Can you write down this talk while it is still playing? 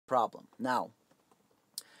problem. Now,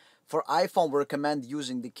 for iPhone, we recommend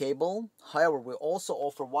using the cable. However, we also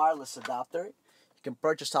offer wireless adapter. You can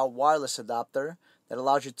purchase our wireless adapter that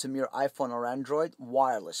allows you to mirror iPhone or Android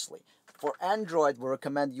wirelessly. For Android, we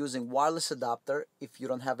recommend using wireless adapter if you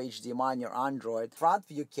don't have HDMI in your Android. Front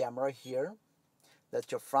view camera here.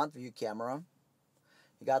 That's your front view camera.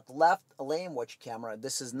 You got left lane watch camera.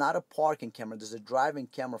 This is not a parking camera. This is a driving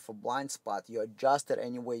camera for blind spot. You adjust it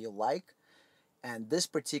any way you like. And this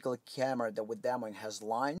particular camera that we're demoing has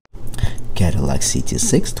line. Cadillac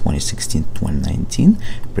CT6 2016-2019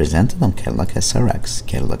 presented on Cadillac SRX.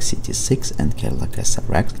 Cadillac CT6 and Cadillac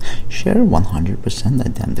SRX share 100%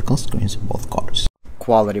 identical screens in both cars.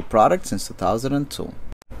 Quality product since 2002.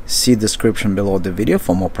 See description below the video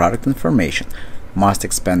for more product information. Must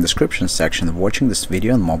expand description section if watching this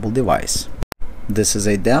video on mobile device. This is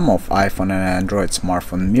a demo of iPhone and Android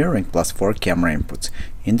smartphone mirroring plus 4 camera inputs.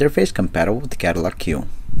 Interface compatible with Cadillac CUE.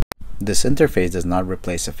 This interface does not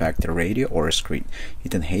replace a factory radio or a screen.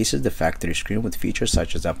 It enhances the factory screen with features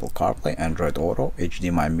such as Apple Carplay, Android Auto,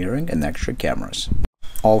 HDMI mirroring, and extra cameras.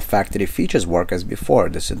 All factory features work as before.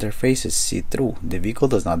 This interface is see-through. The vehicle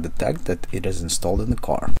does not detect that it is installed in the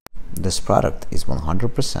car. This product is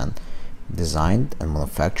 100% designed and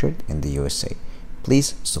manufactured in the USA.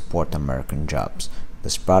 Please support American jobs.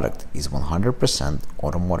 This product is 100%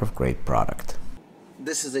 automotive grade product.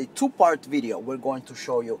 This is a two-part video. We're going to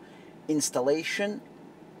show you installation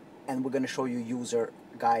and we're going to show you user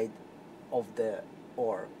guide of the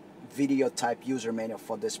or video type user manual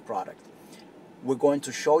for this product. We're going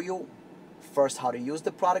to show you first how to use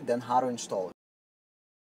the product, then how to install it.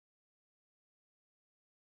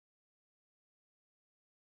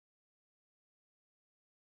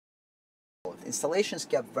 Installation is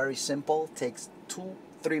kept very simple, takes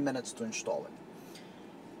 2-3 minutes to install it.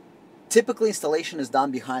 Typically installation is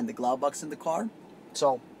done behind the glove box in the car.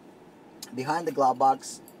 So behind the glove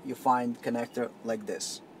box you find connector like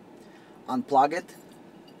this. Unplug it,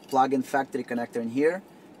 plug in factory connector in here,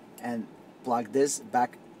 and plug this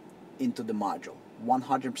back into the module.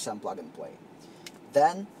 100% plug and play.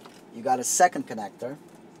 Then you got a second connector.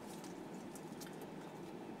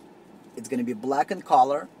 It's going to be black in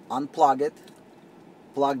color. Unplug it,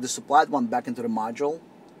 plug the supplied one back into the module,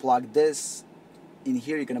 plug this in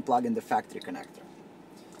here. You're going to plug in the factory connector.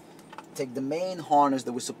 Take the main harness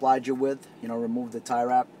that we supplied you with, remove the tie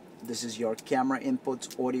wrap. This is your camera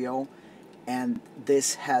inputs, audio, and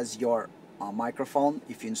this has your microphone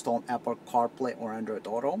if you install Apple Carplay or Android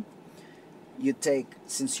Auto. You take,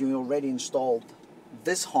 since you already installed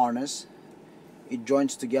this harness, it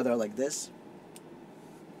joins together like this.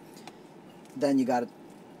 Then you got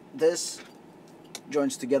this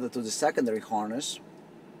joins together to the secondary harness.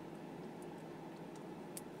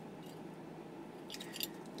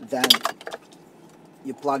 Then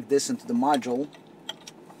you plug this into the module.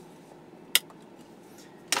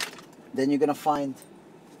 Then you're gonna find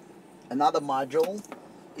another module.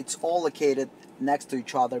 It's all located next to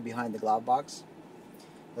each other behind the glove box.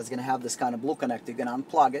 That's gonna have this kind of blue connector. You're gonna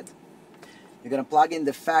unplug it. You're gonna plug in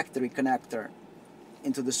the factory connector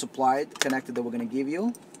into the supplied connector that we're gonna give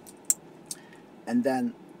you, and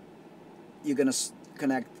then you're gonna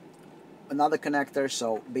connect another connector.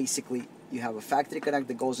 So basically you have a factory connector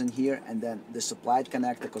that goes in here, and then the supplied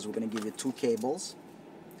connector, because we're going to give you 2 cables.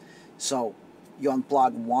 So you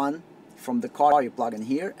unplug one from the car, you plug in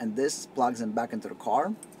here, and this plugs in back into the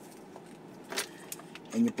car,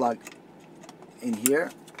 and you plug in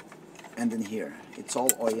here and in here. It's all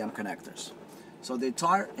OEM connectors. So the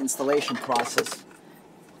entire installation process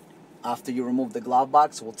after you remove the glove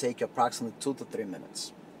box will take you approximately 2 to 3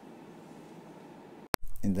 minutes.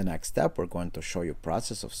 In the next step, we're going to show you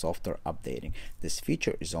process of software updating. This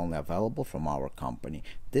feature is only available from our company.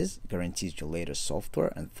 This guarantees you latest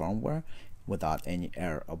software and firmware without any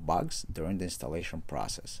error or bugs during the installation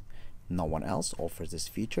process. No one else offers this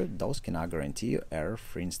feature, those cannot guarantee you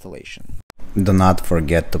error-free installation. Do not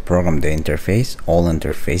forget to program the interface. All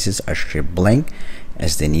interfaces are shipped blank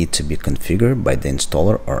as they need to be configured by the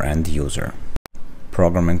installer or end user.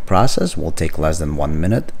 Programming process will take less than 1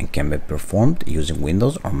 minute and can be performed using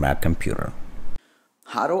Windows or Mac computer.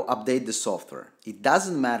 How to update the software. It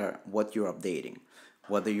doesn't matter what you're updating,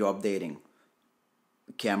 whether you're updating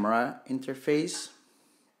camera interface,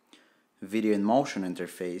 video in motion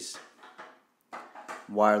interface,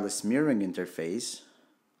 wireless mirroring interface,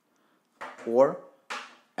 or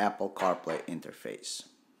Apple Carplay interface.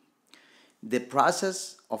 The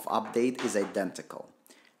process of update is identical.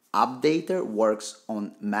 Updater works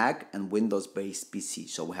on Mac and Windows-based PC,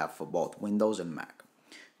 so we have for both Windows and Mac.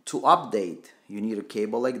 To update, you need a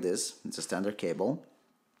cable like this. It's a standard cable.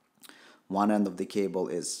 One end of the cable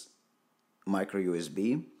is micro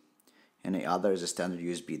USB and the other is a standard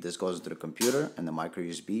USB. This goes into the computer and the micro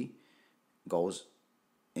USB goes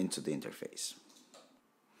into the interface.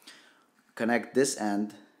 Connect this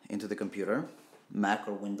end into the computer, Mac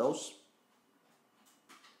or Windows.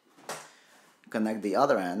 Connect the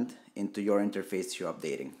other end into your interface you're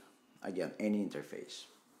updating. Again, any interface.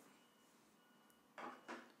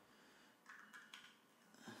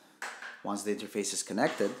 Once the interface is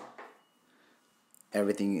connected,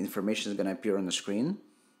 information is going to appear on the screen,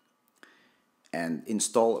 and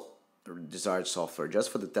install the desired software. Just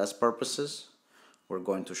for the test purposes, we're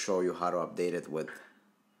going to show you how to update it with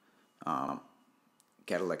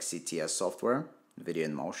Cadillac CTS software, Video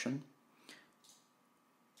in Motion,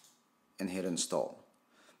 and hit install.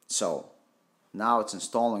 So now it's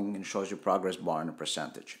installing and shows you progress bar and a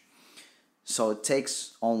percentage. So it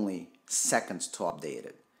takes only seconds to update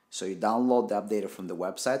it. So you download the updater from the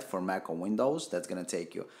website for Mac or Windows. That's going to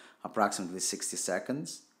take you approximately 60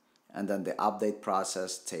 seconds. And then the update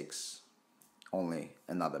process takes only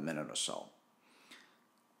another minute or so.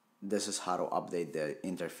 This is how to update the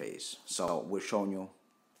interface. So we're showing you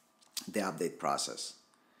the update process.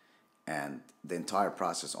 And the entire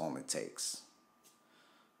process only takes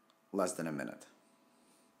less than a minute.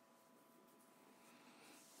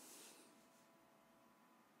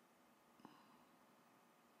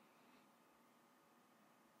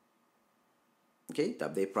 Okay, the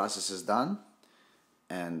update process is done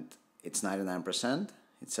and it's 99%.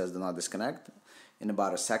 It says do not disconnect. In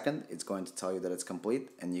about a second, it's going to tell you that it's complete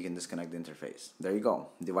and you can disconnect the interface. There you go.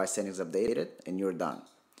 Device settings updated and you're done.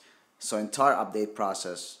 So entire update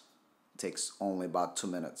process takes only about 2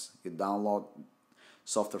 minutes. You download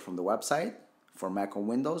software from the website for Mac or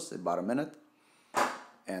Windows, about a minute,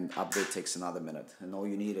 and update takes another minute. And all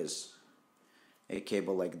you need is a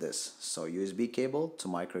cable like this. So USB cable to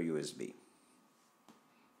micro USB.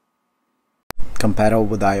 Compatible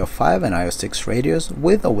with iOS 5 and iOS 6 radios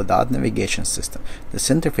with or without navigation system. This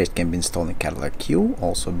interface can be installed in Cadillac Q,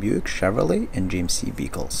 also Buick, Chevrolet, and GMC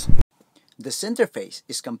vehicles. This interface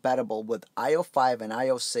is compatible with iOS 5 and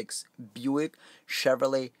iOS 6 Buick,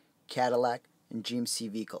 Chevrolet, Cadillac, and GMC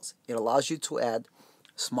vehicles. It allows you to add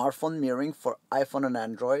smartphone mirroring for iPhone and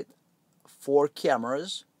Android, 4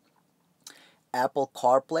 cameras, Apple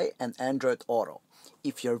CarPlay, and Android Auto.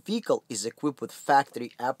 If your vehicle is equipped with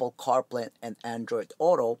factory Apple CarPlay and Android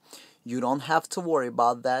Auto, you don't have to worry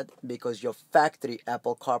about that because your factory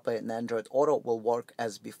Apple CarPlay and Android Auto will work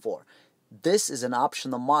as before. This is an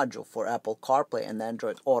optional module for Apple CarPlay and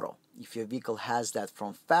Android Auto. If your vehicle has that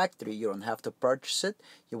from factory, you don't have to purchase it.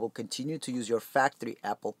 You will continue to use your factory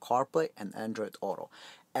Apple CarPlay and Android Auto.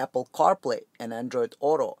 Apple CarPlay and Android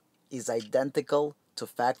Auto is identical to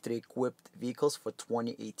factory-equipped vehicles for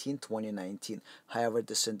 2018-2019. However,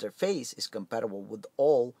 this interface is compatible with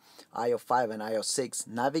all iOS 5 and iOS 6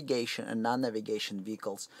 navigation and non-navigation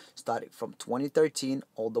vehicles starting from 2013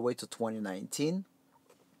 all the way to 2019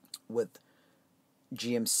 with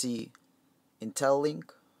GMC IntelliLink,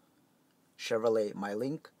 Chevrolet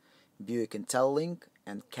MyLink, Buick IntelliLink,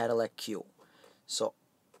 and Cadillac Q. So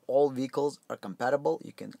all vehicles are compatible.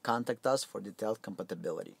 You can contact us for detailed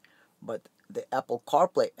compatibility. But the Apple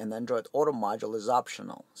CarPlay and Android Auto module is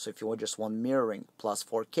optional. So if you just want mirroring plus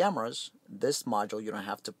 4 cameras, this module you don't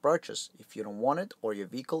have to purchase if you don't want it or your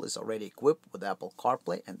vehicle is already equipped with Apple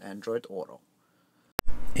CarPlay and Android Auto.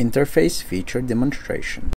 Interface feature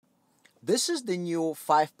demonstration. This is the new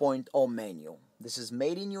 5.0 menu. This is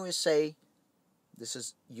made in USA. This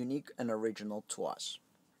is unique and original to us.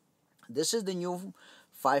 This is the new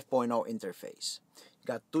 5.0 interface. You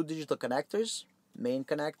got 2 digital connectors, main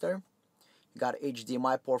connector. You got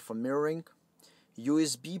HDMI port for mirroring,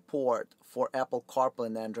 USB port for Apple CarPlay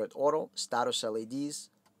and Android Auto, status LEDs,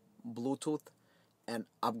 Bluetooth, and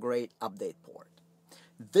upgrade update port.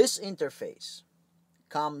 This interface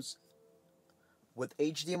comes with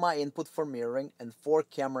HDMI input for mirroring and 4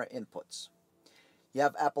 camera inputs. You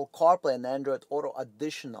have Apple CarPlay and Android Auto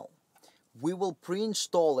additional. We will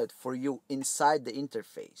pre-install it for you inside the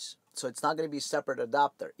interface. So it's not going to be a separate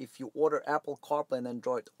adapter. If you order Apple CarPlay and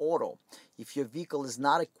Android Auto, if your vehicle is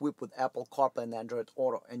not equipped with Apple CarPlay and Android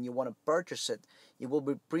Auto and you want to purchase it, it will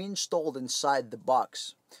be pre-installed inside the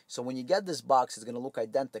box. So when you get this box, it's going to look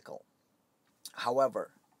identical.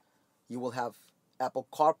 However, you will have Apple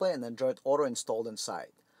CarPlay and Android Auto installed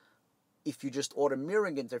inside. If you just order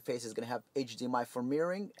mirroring interface, it's going to have HDMI for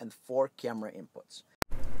mirroring and 4 camera inputs.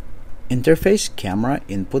 Interface camera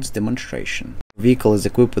inputs demonstration. Vehicle is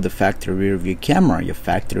equipped with a factory rear view camera. Your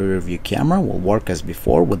factory rear view camera will work as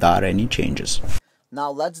before without any changes.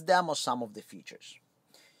 Now let's demo some of the features.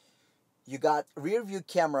 You got rear view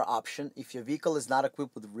camera option if your vehicle is not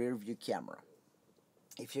equipped with rear view camera.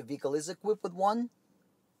 If your vehicle is equipped with one,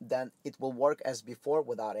 then it will work as before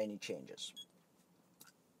without any changes.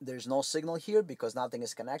 There's no signal here because nothing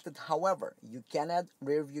is connected. However, you can add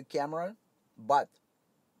rear view camera, but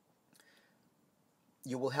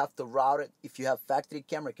you will have to route it. If you have factory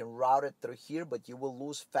camera, you can route it through here, but you will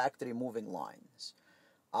lose factory moving lines.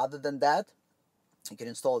 Other than that, you can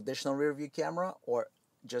install additional rear view camera or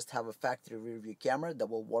just have a factory rear view camera that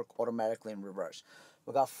will work automatically in reverse.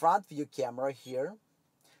 We got front view camera here.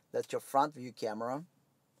 That's your front view camera.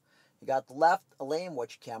 You got left lane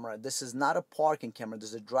watch camera. This is not a parking camera. This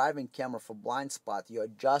is a driving camera for blind spot. You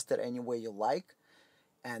adjust it any way you like.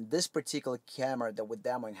 And this particular camera that we're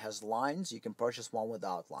demoing has lines. You can purchase one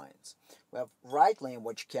without lines. We have right lane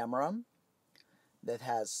watch camera that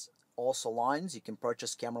has also lines. You can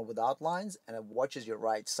purchase camera without lines, and it watches your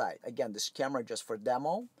right side. Again, this camera just for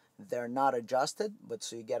demo. They're not adjusted, but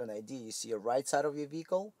so you get an idea. You see your right side of your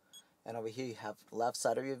vehicle, and over here you have left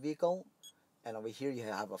side of your vehicle, and over here you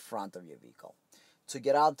have a front of your vehicle. To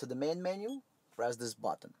get out to the main menu, press this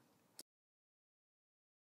button.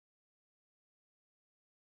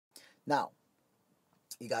 Now,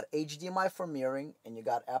 you got HDMI for mirroring, and you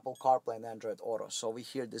got Apple Carplay and Android Auto. So over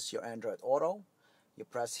here, this is your Android Auto. You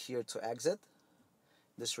press here to exit.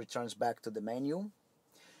 This returns back to the menu.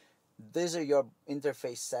 These are your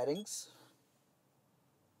interface settings.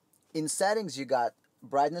 In settings, you got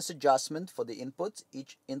brightness adjustment for the inputs.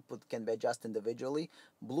 Each input can be adjusted individually.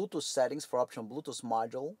 Bluetooth settings for optional Bluetooth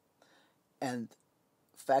module. And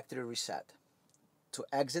factory reset. To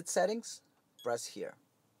exit settings, press here.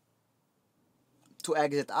 To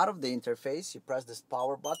exit out of the interface, you press this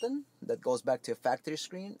power button that goes back to your factory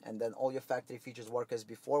screen, and then all your factory features work as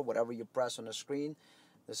before. Whatever you press on the screen,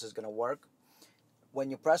 this is going to work.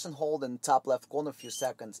 When you press and hold in the top left corner a few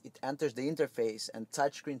seconds, it enters the interface and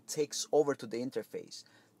touchscreen takes over to the interface.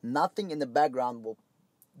 Nothing in the background will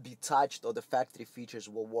be touched or the factory features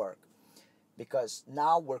will work, because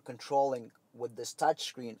now we're controlling with this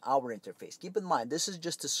touchscreen our interface. Keep in mind, this is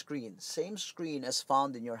just a screen, same screen as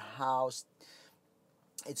found in your house.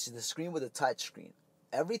 It's the screen with a touch screen.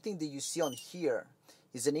 Everything that you see on here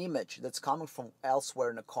is an image that's coming from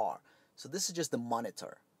elsewhere in the car. So this is just the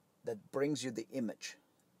monitor that brings you the image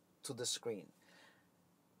to the screen.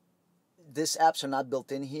 These apps are not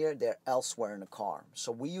built in here, they're elsewhere in the car.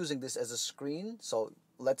 So we're using this as a screen. So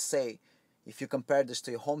let's say if you compare this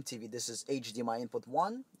to your home TV, this is HDMI input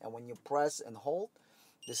 1, and when you press and hold,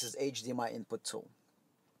 this is HDMI input 2.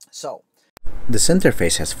 So this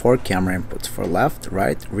interface has 4 camera inputs for left,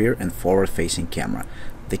 right, rear, and forward-facing camera.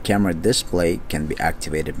 The camera display can be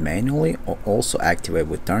activated manually or also activated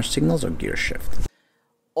with turn signals or gear shift.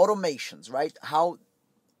 Automations, right? How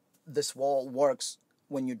this wall works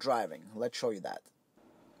when you're driving. Let's show you that.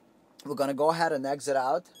 We're going to go ahead and exit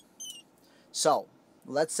out. So,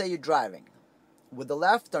 let's say you're driving. With the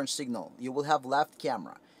left turn signal, you will have left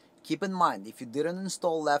camera. Keep in mind, if you didn't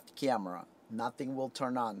install left camera, nothing will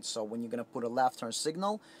turn on. So when you're going to put a left turn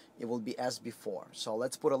signal, it will be as before. So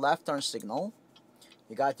let's put a left turn signal.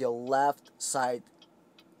 You got your left side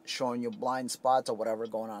showing you blind spots or whatever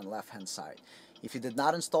going on left hand side. If you did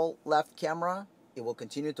not install left camera, it will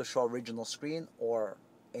continue to show original screen or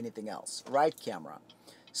anything else. Right camera,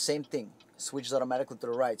 same thing, switches automatically to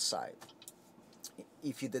the right side.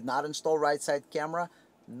 If you did not install right side camera,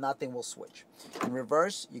 nothing will switch. In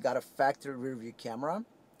reverse, you got a factory rear view camera.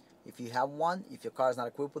 If you have one, if your car is not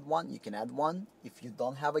equipped with one, you can add one. If you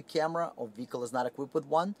don't have a camera or vehicle is not equipped with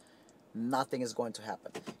one, nothing is going to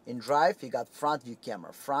happen. In drive, you got front view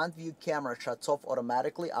camera. Front view camera shuts off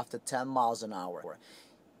automatically after 10 miles an hour.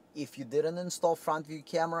 If you didn't install front view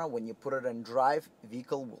camera, when you put it in drive,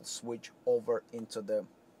 vehicle will switch over into the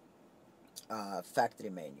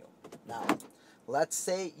factory menu. Now, let's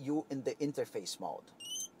say you in the interface mode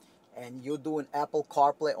and you're doing Apple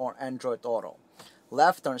CarPlay or Android Auto.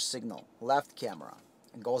 Left turn signal, left camera,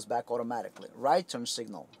 and goes back automatically. Right turn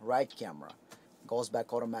signal, right camera, goes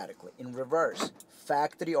back automatically. In reverse,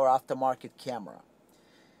 factory or aftermarket camera.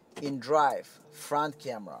 In drive, front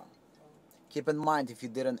camera. Keep in mind, if you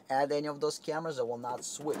didn't add any of those cameras, it will not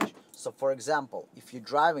switch. So for example, if you're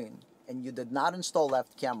driving and you did not install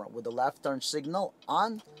left camera with the left turn signal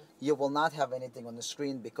on, you will not have anything on the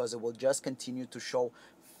screen because it will just continue to show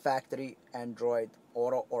factory Android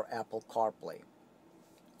Auto or Apple CarPlay.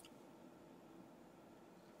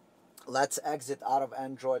 Let's exit out of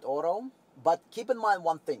Android Auto. But keep in mind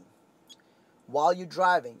one thing. While you're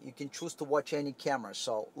driving, you can choose to watch any camera.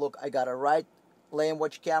 So look, I got a right lane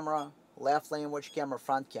watch camera, left lane watch camera,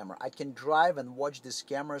 front camera. I can drive and watch these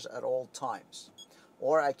cameras at all times.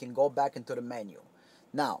 or I can go back into the menu.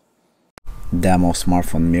 Now, demo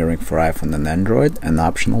smartphone mirroring for iPhone and Android, and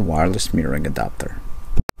optional wireless mirroring adapter.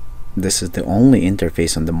 This is the only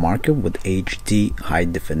interface on the market with HD high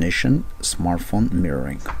definition smartphone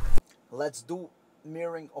mirroring. Let's do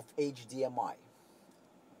mirroring of HDMI.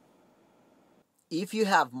 If you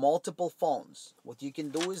have multiple phones, what you can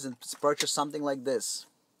do is purchase something like this.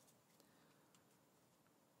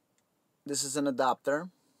 This is an adapter.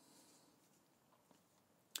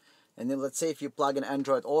 And then let's say if you plug in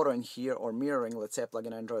Android Auto in here, or mirroring, let's say I plug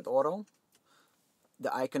in Android Auto,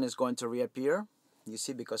 the icon is going to reappear. You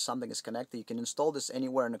see, because something is connected. You can install this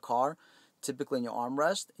anywhere in the car, typically in your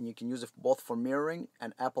armrest, and you can use it both for mirroring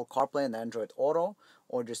and Apple Carplay and Android Auto,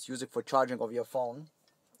 or just use it for charging of your phone.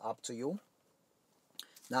 Up to you.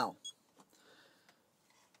 Now,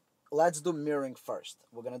 let's do mirroring first.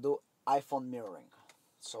 We're going to do iPhone mirroring.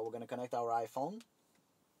 So we're going to connect our iPhone.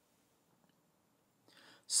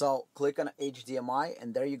 So click on HDMI,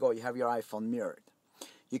 and there you go. You have your iPhone mirrored.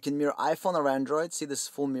 You can mirror iPhone or Android. See, this is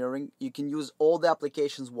full mirroring. You can use all the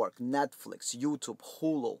applications work. Netflix, YouTube,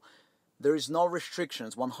 Hulu. There is no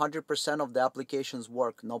restrictions. 100% of the applications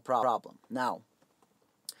work, no problem. Now,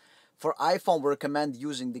 for iPhone, we recommend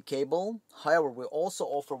using the cable. However, we also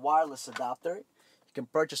offer wireless adapter. You can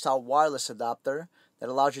purchase our wireless adapter that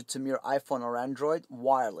allows you to mirror iPhone or Android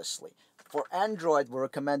wirelessly. For Android, we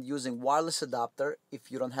recommend using wireless adapter if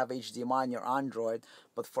you don't have HDMI on your Android.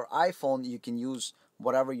 But for iPhone, you can use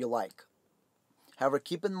whatever you like. However,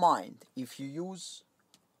 keep in mind, if you use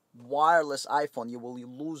wireless iPhone, you will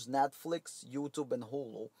lose Netflix, YouTube, and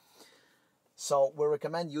Hulu. So we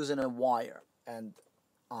recommend using a wire. And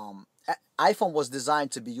iPhone was designed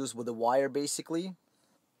to be used with a wire, basically,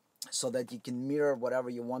 so that you can mirror whatever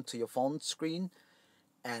you want to your phone screen,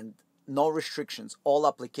 and no restrictions. All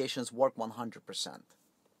applications work 100%.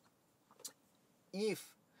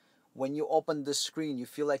 If when you open the screen you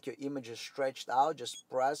feel like your image is stretched out, just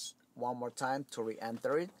press one more time to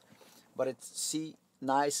re-enter it, but it's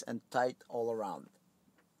nice and tight all around.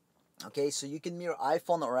 Okay, so you can mirror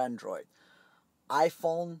iPhone or Android.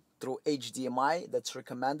 iPhone through HDMI, that's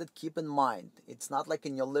recommended. Keep in mind, it's not like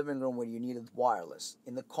in your living room where you need it wireless.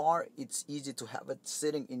 In the car, it's easy to have it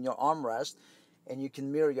sitting in your armrest, and you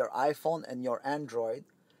can mirror your iPhone and your Android.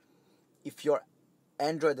 If your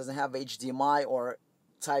Android doesn't have HDMI or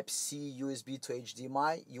Type-C USB to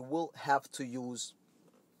HDMI, you will have to use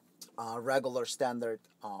regular standard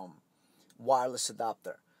wireless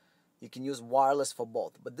adapter. You can use wireless for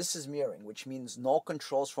both, but this is mirroring, which means no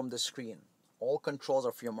controls from the screen. All controls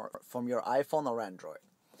are from your iPhone or Android.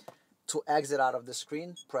 To exit out of the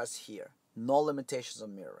screen, press here. No limitations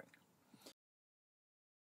on mirroring.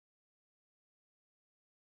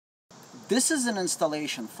 This is an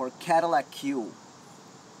installation for Cadillac Q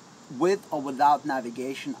with or without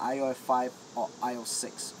navigation, iOS 5 or iOS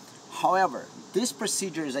 6. However, this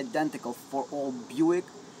procedure is identical for all Buick,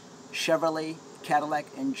 Chevrolet, Cadillac,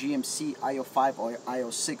 and GMC iOS 5 or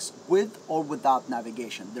iOS 6 with or without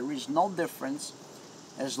navigation. There is no difference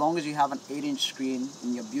as long as you have an 8-inch screen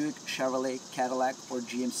in your Buick, Chevrolet, Cadillac, or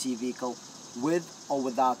GMC vehicle with or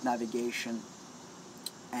without navigation.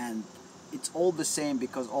 And it's all the same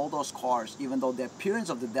because all those cars, even though the appearance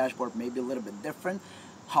of the dashboard may be a little bit different,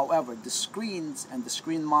 however, the screens and the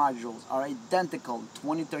screen modules are identical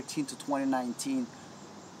 2013 to 2019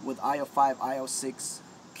 with iOS 5, iOS 6,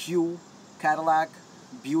 Q, Cadillac,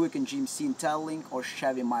 Buick and GMC IntelliLink, or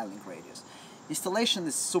Chevy MyLink radius. Installation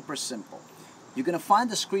is super simple. You're going to find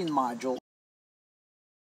the screen module.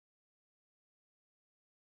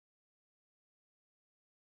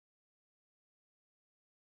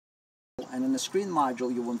 And in the screen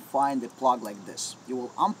module, you will find a plug like this. You will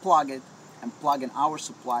unplug it and plug in our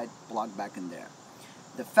supplied plug back in there.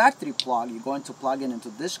 The factory plug, you're going to plug in into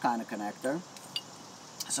this kind of connector.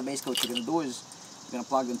 So basically what you're going to do is you're going to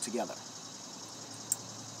plug them together.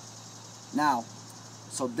 Now,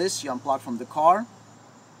 so this you unplug from the car,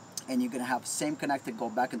 and you're going to have the same connector go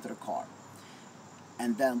back into the car.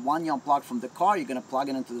 And then one you unplug from the car, you're going to plug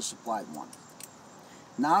it into the supplied one.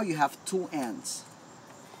 Now you have two ends.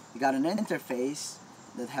 You got an interface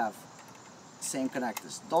that have same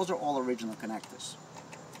connectors. Those are all original connectors.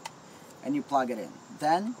 And you plug it in.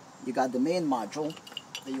 Then you got the main module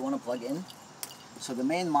that you want to plug in. So the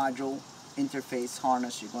main module interface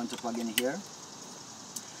harness you're going to plug in here.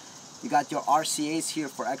 You got your RCAs here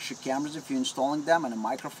for extra cameras if you're installing them, and a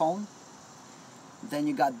microphone. Then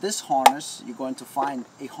you got this harness. You're going to find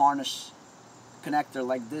a harness connector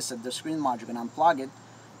like this at the screen module. You're going to unplug it,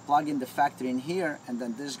 plug in the factory in here, and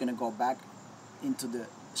then this is going to go back into the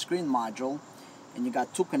screen module. And you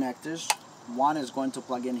got two connectors. One is going to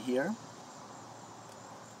plug in here,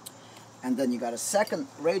 And then you got a second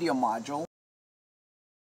radio module.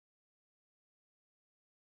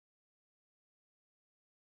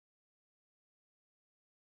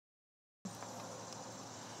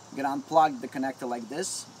 You're gonna unplug the connector like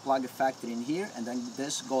this, plug a factory in here, and then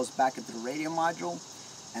this goes back into the radio module,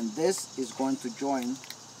 and this is going to join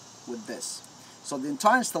with this. So the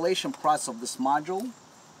entire installation process of this module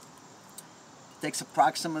takes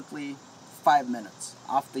approximately 5 minutes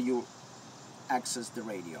after you access the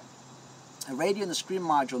radio. The radio and the screen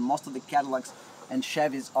module, most of the Cadillacs and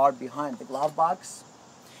Chevys are behind the glove box.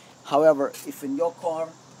 However, if in your car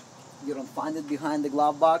you don't find it behind the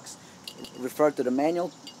glove box, refer to the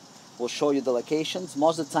manual. We'll show you the locations.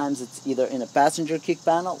 Most of the times it's either in a passenger kick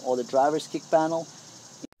panel or the driver's kick panel.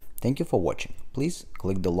 Thank you for watching. Please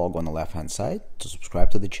click the logo on the left hand side to subscribe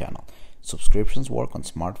to the channel. Subscriptions work on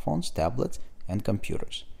smartphones, tablets and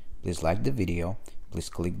computers. Please like the video, please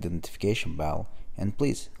click the notification bell, and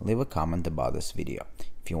please leave a comment about this video.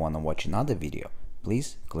 If you want to watch another video,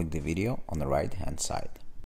 please click the video on the right hand side.